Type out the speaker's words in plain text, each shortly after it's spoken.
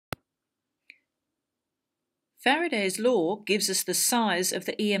Faraday's law gives us the size of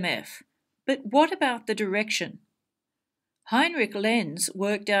the EMF, but what about the direction? Heinrich Lenz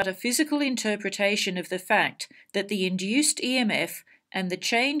worked out a physical interpretation of the fact that the induced EMF and the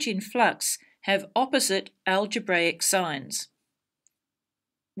change in flux have opposite algebraic signs.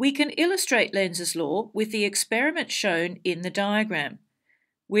 We can illustrate Lenz's law with the experiment shown in the diagram,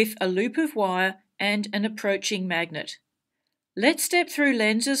 with a loop of wire and an approaching magnet. Let's step through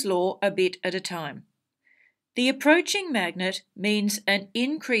Lenz's law a bit at a time. The approaching magnet means an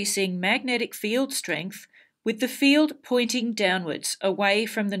increasing magnetic field strength with the field pointing downwards away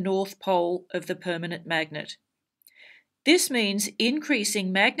from the north pole of the permanent magnet. This means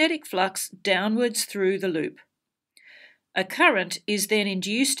increasing magnetic flux downwards through the loop. A current is then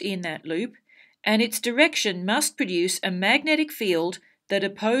induced in that loop, and its direction must produce a magnetic field that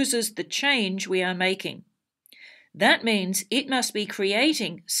opposes the change we are making. That means it must be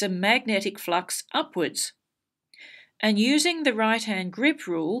creating some magnetic flux upwards. And using the right-hand grip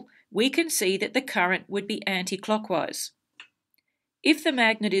rule, we can see that the current would be anti-clockwise. If the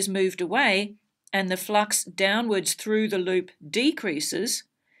magnet is moved away and the flux downwards through the loop decreases,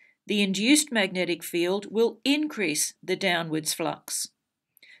 the induced magnetic field will increase the downwards flux.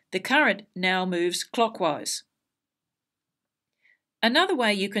 The current now moves clockwise. Another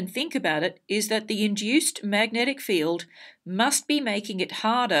way you can think about it is that the induced magnetic field must be making it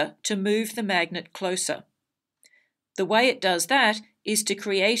harder to move the magnet closer. The way it does that is to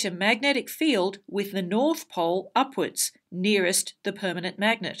create a magnetic field with the north pole upwards, nearest the permanent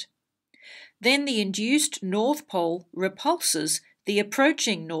magnet. Then the induced north pole repulses the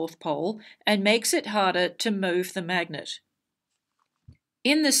approaching north pole and makes it harder to move the magnet.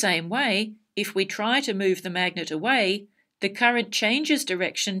 In the same way, if we try to move the magnet away, the current changes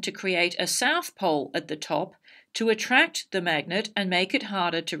direction to create a south pole at the top to attract the magnet and make it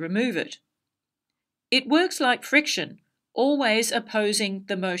harder to remove it. It works like friction, always opposing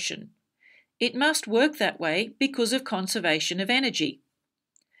the motion. It must work that way because of conservation of energy.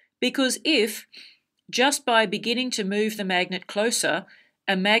 Because if, just by beginning to move the magnet closer,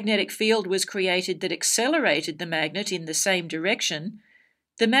 a magnetic field was created that accelerated the magnet in the same direction,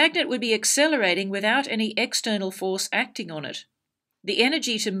 the magnet would be accelerating without any external force acting on it. The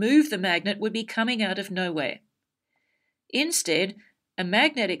energy to move the magnet would be coming out of nowhere. Instead, a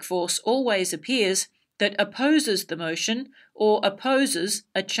magnetic force always appears that opposes the motion or opposes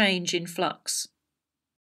a change in flux.